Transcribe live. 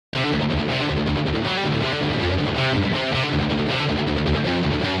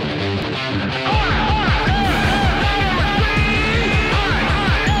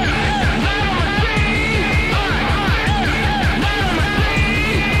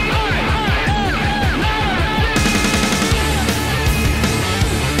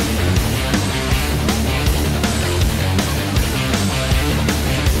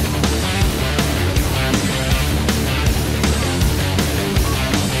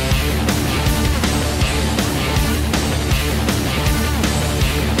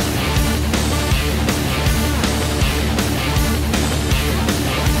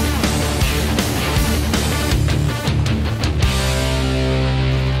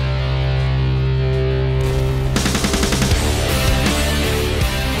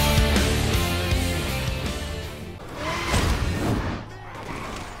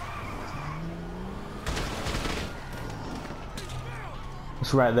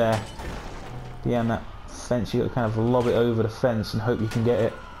It's right there. Behind that fence, you got to kind of lob it over the fence and hope you can get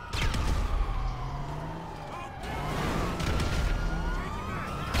it.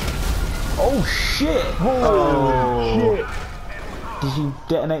 Oh shit! Holy shit! Did you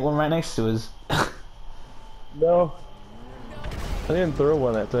detonate one right next to us? No. I didn't throw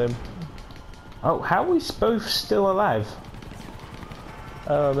one that time. Oh, how are we both still alive?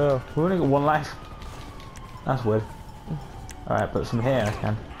 I don't know. We've only got one life. That's weird. Alright, but from here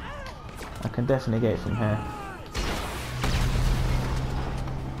I can definitely get it from here.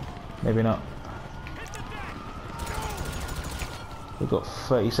 Maybe not. We've got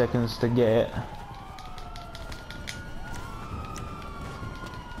 30 seconds to get it.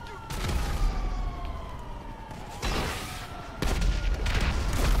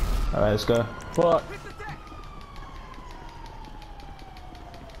 Alright, let's go. Fuck.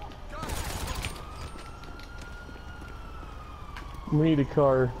 We need a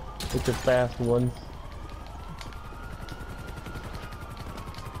car. It's a fast one.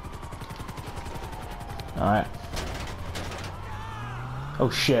 Alright. Oh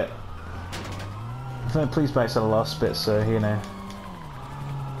shit. I think the police bike's at the last bit, so you know.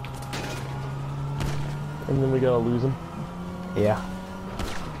 And then we gotta lose him. Yeah.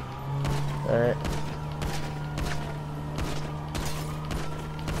 Alright.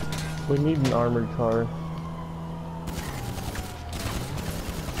 We need an armored car.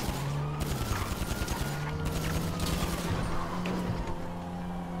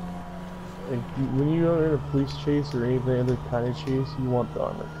 Like, when you are in a police chase or any other kind of chase, you want the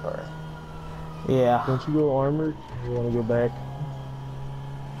armored car. Yeah. Don't you go armored? You want to go back?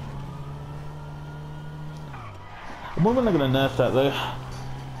 When are they gonna nerf that though?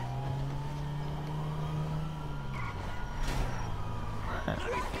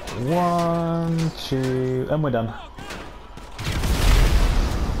 One, two, and we're done.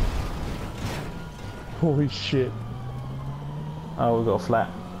 Holy shit. Oh, we got a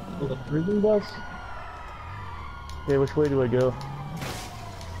flat. The prison bus? Okay, which way do I go?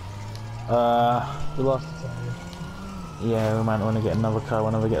 We lost the time. Yeah, we might want to get another car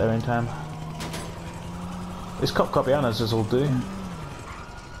whenever we get there in time. This cop behind us will do.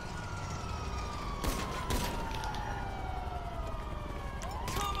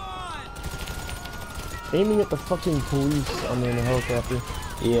 Aiming at the fucking police on the helicopter.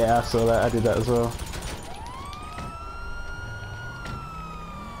 Yeah, I saw that. I did that as well.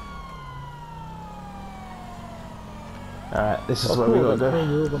 Alright, this is where we gotta go.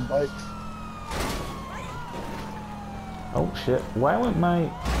 Oh shit, why went my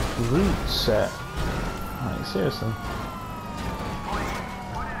route set? Like, seriously.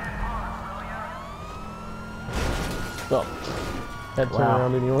 Oh, had to turn Wow.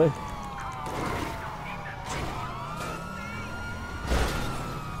 around anyway.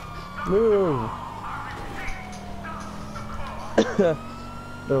 Move!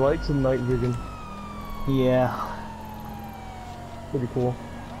 Their lights and night vision. Yeah. Pretty cool.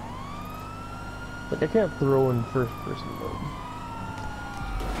 Like, I can't throw in first person mode.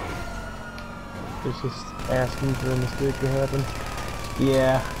 It's just asking for a mistake to happen.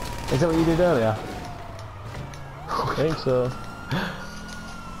 Yeah. Is that what you did earlier? I think so.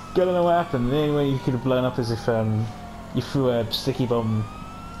 Don't know what happened. The only way you could have blown up is if you threw a sticky bomb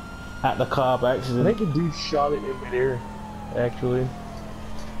at the car by I accident. think the dude shot it in midair, actually.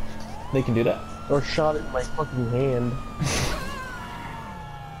 They can do that. Or shot it in my fucking hand.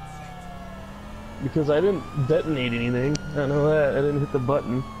 Because I didn't detonate anything. I don't know that. I didn't hit the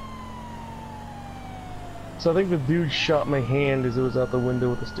button. So I think the dude shot my hand as it was out the window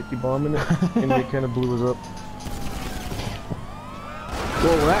with a sticky bomb in it. And it kind of blew us up.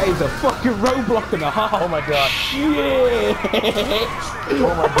 Whoa, that is a fucking roadblock and a half. Oh my god. Shit!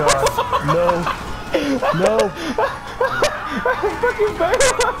 Oh my god. No. No. Fucking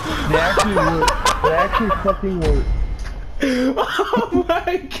better. They actually worked. They actually fucking worked. Oh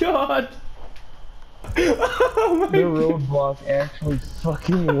my god. Oh my The god. roadblock actually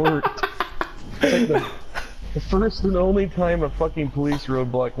fucking worked. It's like the first and only time a fucking police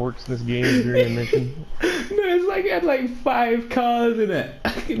roadblock works in this game during a mission. No, it's like it had like 5 cars in it.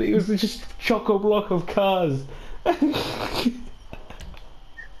 It was just chock-a-block of cars.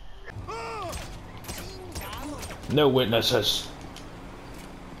 No witnesses.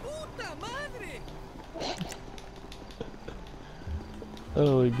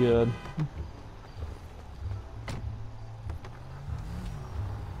 Oh my god.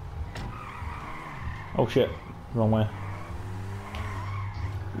 Oh shit, wrong way.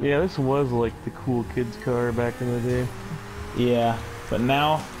 Yeah, this was like the cool kids car back in the day. Yeah, but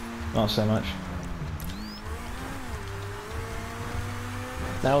now, not so much.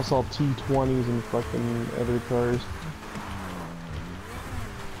 Now it's all T20s and fucking other cars.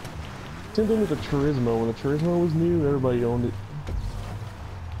 Same thing with the Turismo. When the Turismo was new, everybody owned it.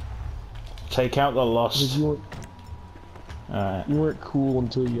 Take out the lost. Alright. You weren't cool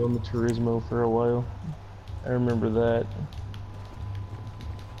until you owned the Turismo for a while. I remember that.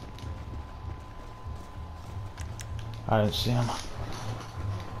 I don't see him.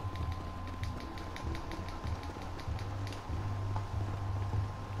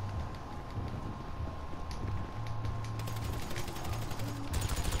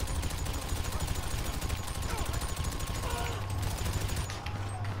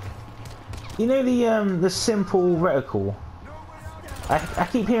 You know the simple reticle? I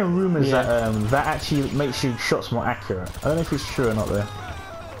keep hearing rumours that that actually makes your shots more accurate. I don't know if it's true or not though.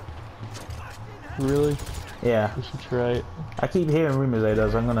 Really? Yeah. We should try it. I keep hearing rumours that it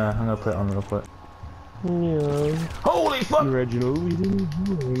does. I'm gonna put it on real quick. Yeah. Holy fuck! Reginald, we didn't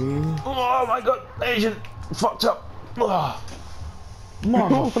do it. Oh my god, Agent fucked up. Oh.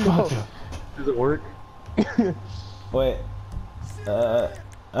 Motherfucker. Does it work? Wait.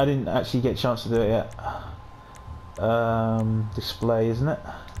 I didn't actually get a chance to do it yet. Display, isn't it?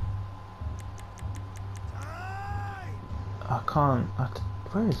 I can't.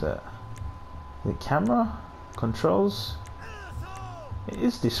 Where is it? The camera? Controls? It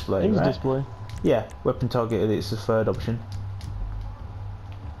is display, right? It's display. Yeah, weapon targeted, it's the third option.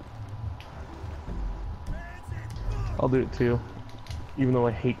 I'll do it too. Even though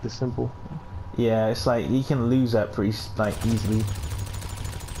I hate the simple. Yeah, it's like you can lose that pretty easily.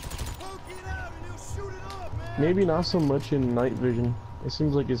 Maybe not so much in night vision. It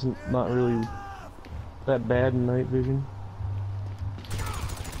seems like it's not really that bad in night vision.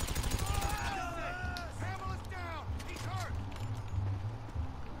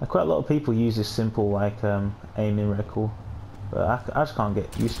 Quite a lot of people use this simple aiming reticle, but I just can't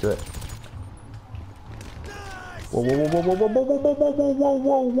get used to it. Whoa, whoa, whoa, whoa, whoa, whoa, whoa, whoa, whoa, whoa,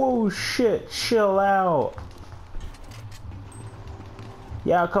 whoa, whoa, shit, chill out.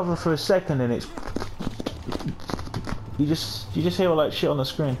 Yeah, I'll cover for a second and it's... You just hear all that shit on the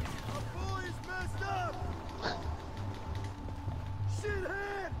screen.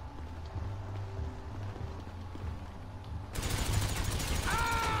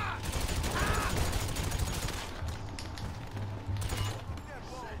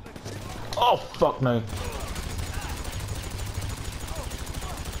 Oh fuck no.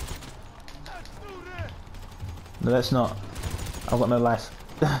 No, that's not. I've got no life.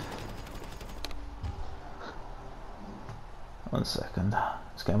 1 second.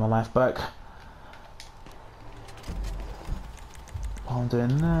 Let's get my life back. While I'm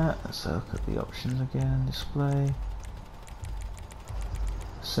doing that, let's look at the options again. Display.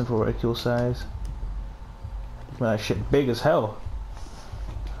 Simple reticule size. Man, that shit big as hell.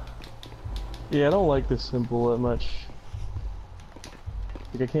 Yeah, I don't like this simple that much.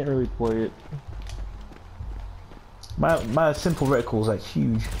 Like, I can't really play it. My simple reticle is like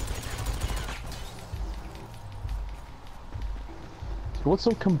huge. So what's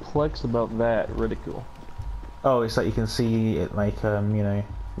so complex about that reticle? Oh, it's like you can see it like you know,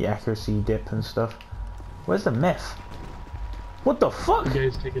 the accuracy dip and stuff. Where's the meth? What the fuck? The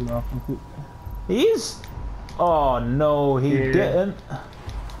guy's taking off with it. He is? Oh no, he didn't.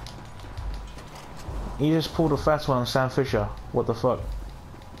 He just pulled a fast one on Sam Fisher. What the fuck?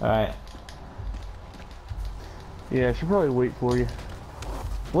 Alright. Yeah, I should probably wait for you.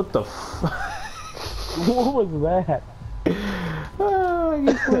 What the fuck? What was that? Oh, you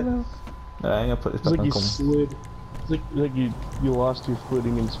Alright, I'm gonna put this back on. It's like you slid. It's like you lost your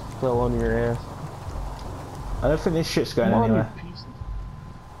footing and fell on your ass. I don't think this shit's going anywhere.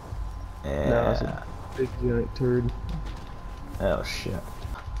 Yeah. No, it's a big giant turd. Oh shit.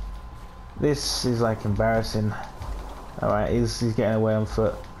 This is like embarrassing. Alright, he's getting away on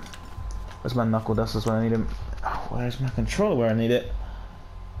foot. Where's my knuckle dusters when I need him? Oh, where's my controller where I need it?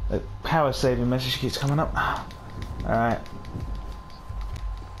 The power saving message keeps coming up. Alright.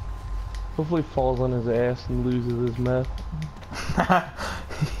 Hopefully falls on his ass and loses his meth.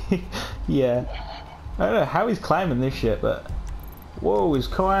 Yeah. I don't know how he's climbing this shit, but... Whoa, his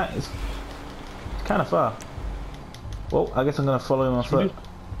car is kind of far. Well, I guess I'm gonna follow him on foot.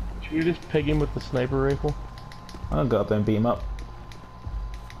 Should we just peg him with the sniper rifle? I'm gonna go up there and beat him up.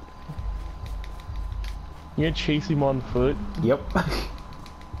 You gonna chase him on foot? Yep.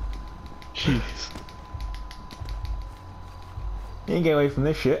 Jeez. You ain't get away from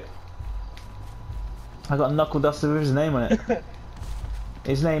this shit. I got a knuckle duster with his name on it.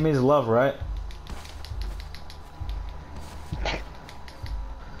 His name is Love, right?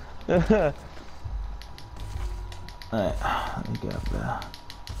 Alright, let me get up there.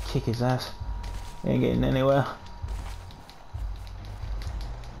 kick his ass. He ain't getting anywhere.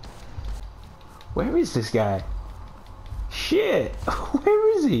 Where is this guy? Shit!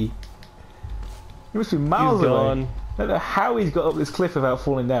 Where is he? He must be miles away. I don't know how he's got up this cliff without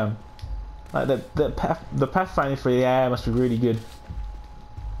falling down. Like the pathfinding for the AI must be really good.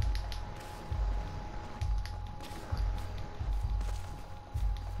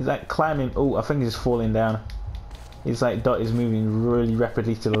 He's like climbing. Oh, I think he's just falling down. His like dot is moving really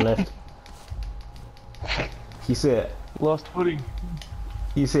rapidly to the left. You see it? Lost footing.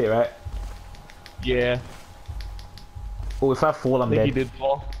 You see it, right? Yeah. Oh, if I fall, I'm dead. I think he did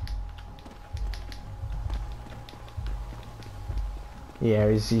fall. Yeah,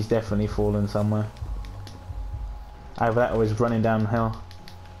 he's definitely fallen somewhere. Either that or he's running downhill.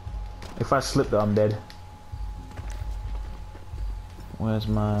 If I slip, I'm dead. Where's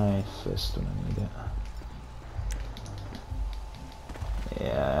my fist when I need it?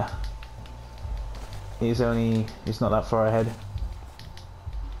 Yeah. He's not that far ahead.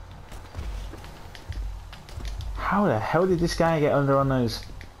 How the hell did this guy get under our nose?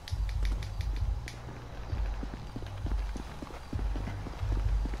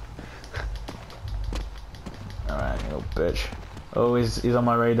 Alright, you little bitch. Oh, he's on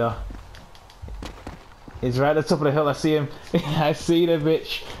my radar. He's right at the top of the hill, I see him. I see the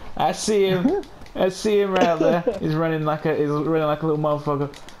bitch. I see him. I see him right up there. He's running like a little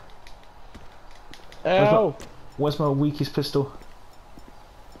motherfucker. Ow! Where's my weakest pistol?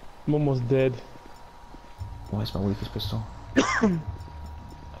 I'm almost dead. Where's my weakest pistol? Okay,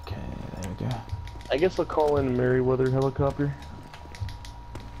 there we go. I guess I'll call in a Merryweather helicopter.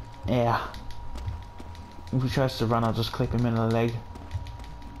 Yeah. If he tries to run, I'll just clip him in the leg.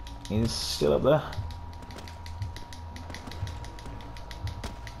 He's still up there.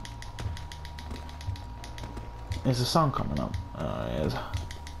 There's a song coming up. Oh, yes.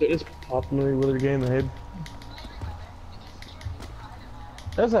 Just pop Merryweather guy in the head.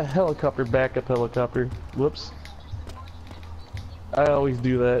 That's a helicopter, backup helicopter. Whoops. I always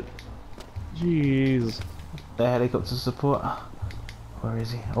do that. Jeez. The helicopter support. Where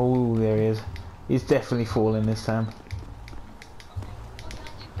is he? Oh, there he is. He's definitely falling this time.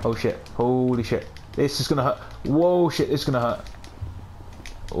 Oh shit. Holy shit. This is gonna hurt. Whoa, shit, this is gonna hurt.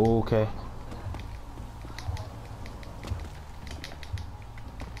 Okay.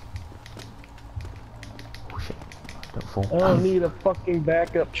 Oh shit. Don't fall. I don't need a fucking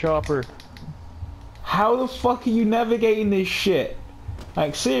backup chopper. How the fuck are you navigating this shit?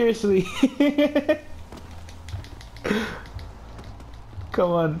 Like, seriously?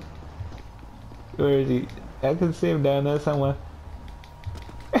 Come on. Where is he? I can see him down there somewhere.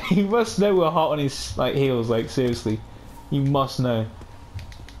 He must know we're hot on his like heels, like seriously. You must know.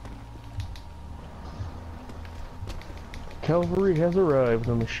 Cavalry has arrived.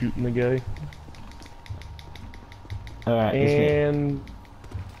 I'm shooting the guy. Alright, and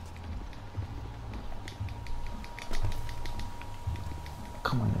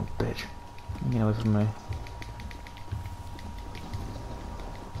come on, you little bitch. Get away from me.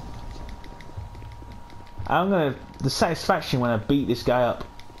 The satisfaction when I beat this guy up.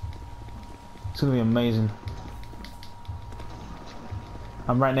 It's gonna be amazing.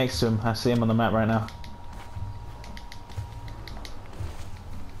 I'm right next to him. I see him on the map right now.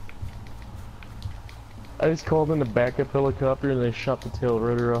 I just called in a backup helicopter and they shot the tail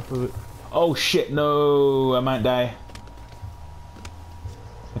rotor off of it. Oh shit, no, I might die.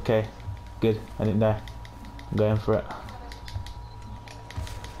 Okay, good, I didn't die. I'm going for it.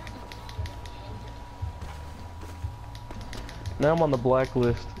 Now I'm on the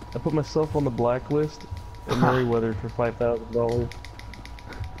blacklist. I put myself on the blacklist at Merryweather for $5,000.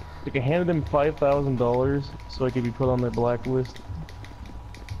 Like I handed him $5,000 so I could be put on their blacklist.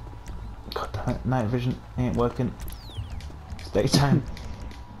 God damn it, night vision ain't working. It's daytime.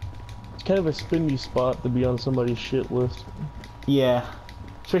 It's kind of a spinny spot to be on somebody's shit list. Yeah,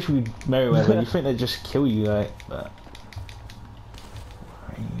 especially with Merryweather. You think they'd just kill you, like, but...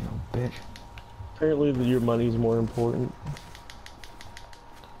 You little bitch. Apparently your money's more important.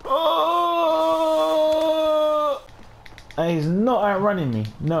 Oh! He's not outrunning me.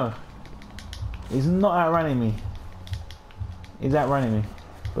 No. He's not outrunning me. He's outrunning me.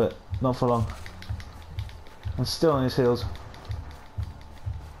 But not for long. I'm still on his heels.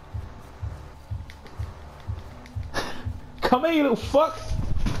 Come here, you little fuck!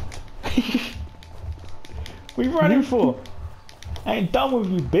 What are you running for? I ain't done with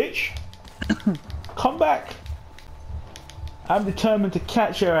you, bitch. Come back. I'm determined to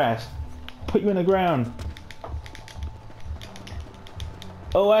catch your ass. Put you in the ground.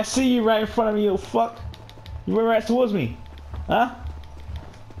 Oh, I see you right in front of me, you little fuck. You run right towards me. Huh?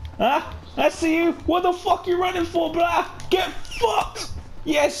 Huh? I see you. What the fuck you running for, blah? Get fucked.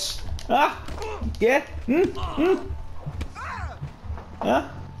 Yes. Huh? Yeah. Huh?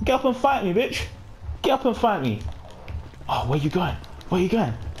 Get up and fight me, bitch. Get up and fight me. Oh, where you going? Where you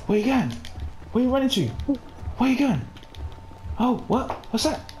going? Where you going? Where you running to? Where you going? Oh, what? What's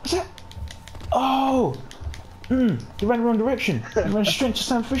that? What's that? Oh! You ran the wrong direction. You ran straight to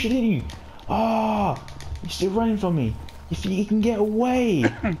Sam Fisher, didn't you? Oh! You're still running from me. You can get away.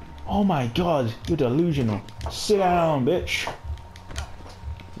 Oh my god, you're delusional. Sit down, bitch.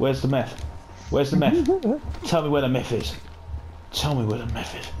 Where's the meth? Where's the meth? Tell me where the meth is. Tell me where the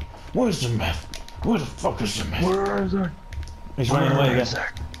meth is. Where's the meth? Where the fuck is the meth? Where is it? He's running away again.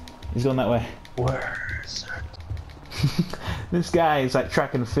 He's going that way. Where is it? This guy is like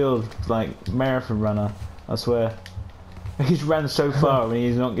track and field, like marathon runner. I swear. He's ran so far and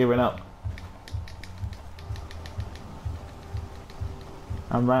he's not giving up.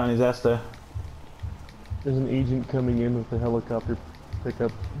 I'm right on his ass there. There's an agent coming in with a helicopter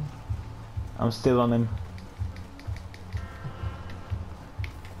pickup. I'm still on him.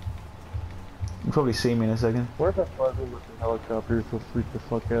 You'll probably see me in a second. What if I fly him with the helicopter, he'll freak the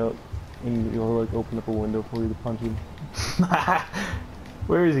fuck out, and you'll like open up a window for you to punch him?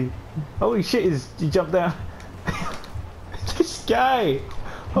 Where is he? Holy shit, he jumped down. This guy!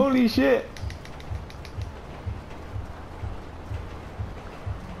 Holy shit!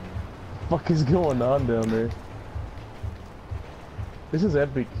 What the fuck is going on down there? This is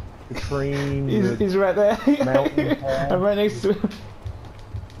epic. The train. He's right there. Mountain I'm right next to him.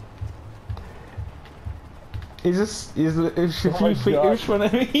 He's a few feet in front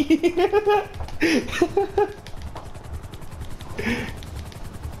of me.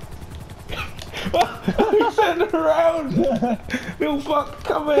 He's turned around! Little fuck,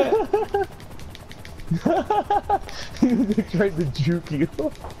 come here! They tried to juke you.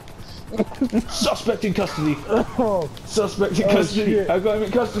 Suspect in custody! Oh. Suspect in custody! Shit. I got him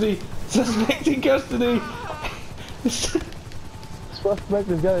in custody! Suspect in custody! Suspect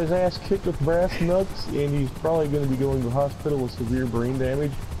has got his ass kicked with brass knucks, and he's probably going to be going to the hospital with severe brain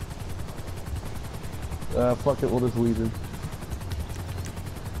damage. Fuck it, we'll just leave him.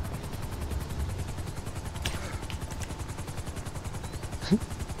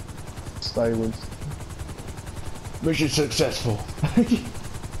 Silence. Mission successful.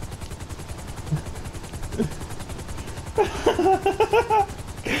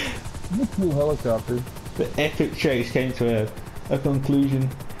 Cool helicopter. The epic chase came to a conclusion.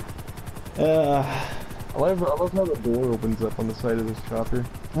 I love how the door opens up on the side of this chopper.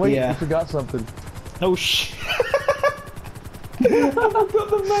 Wait, yeah. I forgot something. Oh shit! I forgot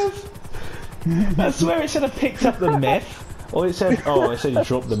the meth! I swear it said I picked up the meth. Or it said, oh, it said you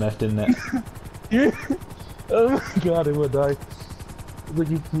dropped the meth, didn't it? Oh my god, I would die. It's like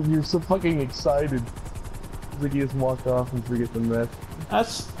you're so fucking excited. It's like you just walked off and forget the meth.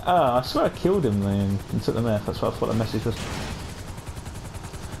 That's, I swear I killed him then and took the meth. That's what I thought the message was.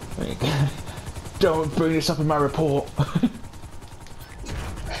 Don't bring this up in my report.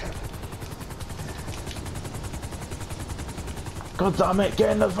 God damn it,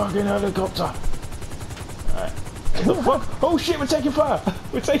 get in the fucking helicopter. Alright. The fuck? Oh shit, we're taking fire!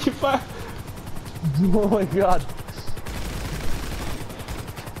 We're taking fire! Oh my god.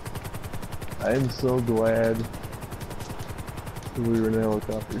 I am so glad we were in a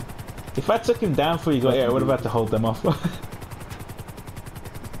helicopter. If I took him down before you got here, I would have had to hold them off.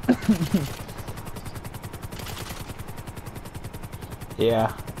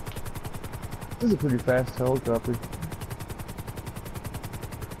 Yeah. This is a pretty fast helicopter.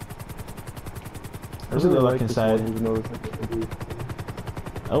 What's it look like inside? Even though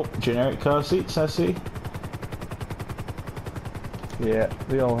Oh, generic car seats, I see. yeah,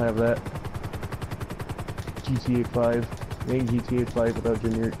 they all have that. GTA 5. Main GTA 5 without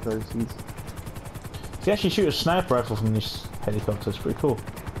generic car seats. You can actually shoot a sniper rifle from this helicopter, it's pretty cool.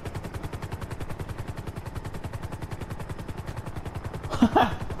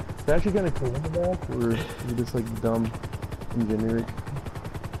 Is it actually gonna kill in the back, or is it just like dumb and generic?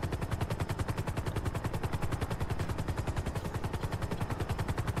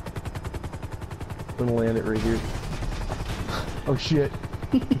 I'm gonna land it right here. Oh shit.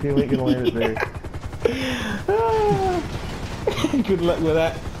 Okay, we ain't gonna land it there. Good luck with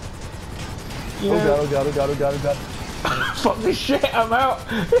that. Yeah. Oh god, oh god, oh god, oh god, oh god. Fuck this shit, I'm out!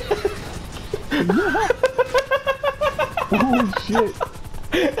 Oh shit.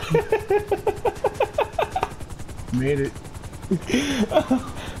 Made it.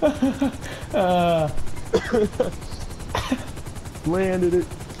 Landed it.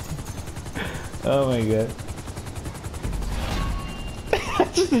 Oh my god.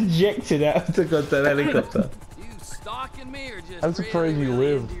 just ejected out of the goddamn helicopter. You stalking me or just I'm surprised you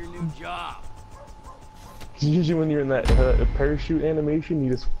lived. into your new job? Usually when you're in that parachute animation,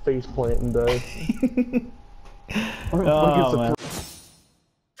 you just face plant and die. Oh, man.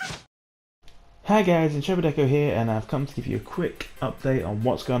 Hi guys, Intrepid here, and I've come to give you a quick update on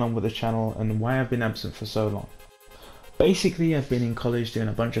what's going on with the channel and why I've been absent for so long. Basically, I've been in college doing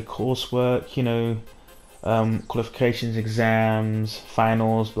a bunch of coursework, you know, qualifications, exams,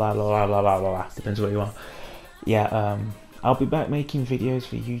 finals, blah blah blah blah blah blah, depends where you are. Yeah, I'll be back making videos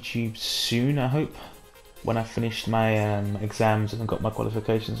for YouTube soon, I hope, when I've finished my exams and I've got my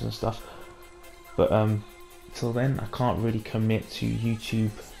qualifications and stuff. But till then, I can't really commit to YouTube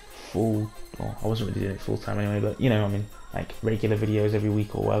full, well, I wasn't really doing it full time anyway, but you know what I mean, like regular videos every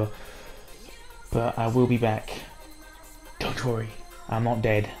week or whatever. But I will be back. Don't worry, I'm not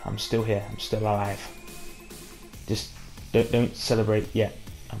dead. I'm still here. I'm still alive. Just don't celebrate yet.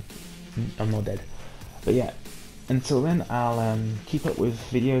 I'm not dead. But yeah, until then, I'll keep up with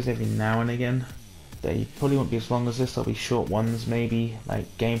videos every now and again. They probably won't be as long as this. They'll be short ones, maybe like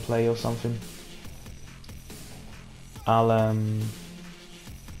gameplay or something. I'll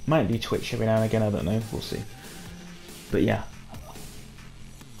might do Twitch every now and again. I don't know. We'll see. But yeah,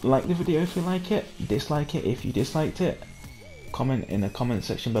 like the video if you like it. Dislike it if you disliked it. Comment in the comment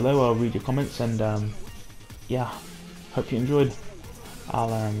section below. I'll read your comments, and yeah, hope you enjoyed.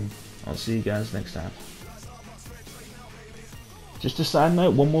 I'll see you guys next time. Just a side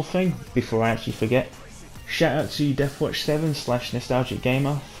note, one more thing before I actually forget. Shout out to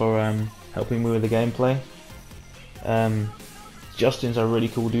Deathwatch7/NostalgicGamer for helping me with the gameplay. Justin's a really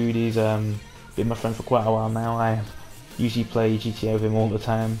cool dude. He's been my friend for quite a while now. I usually play GTA with him all the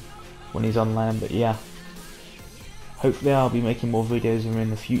time when he's online, but yeah. Hopefully I'll be making more videos of him in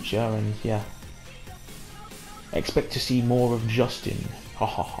the future, and yeah. Expect to see more of Justin. Ha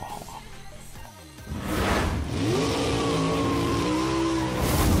ha ha ha.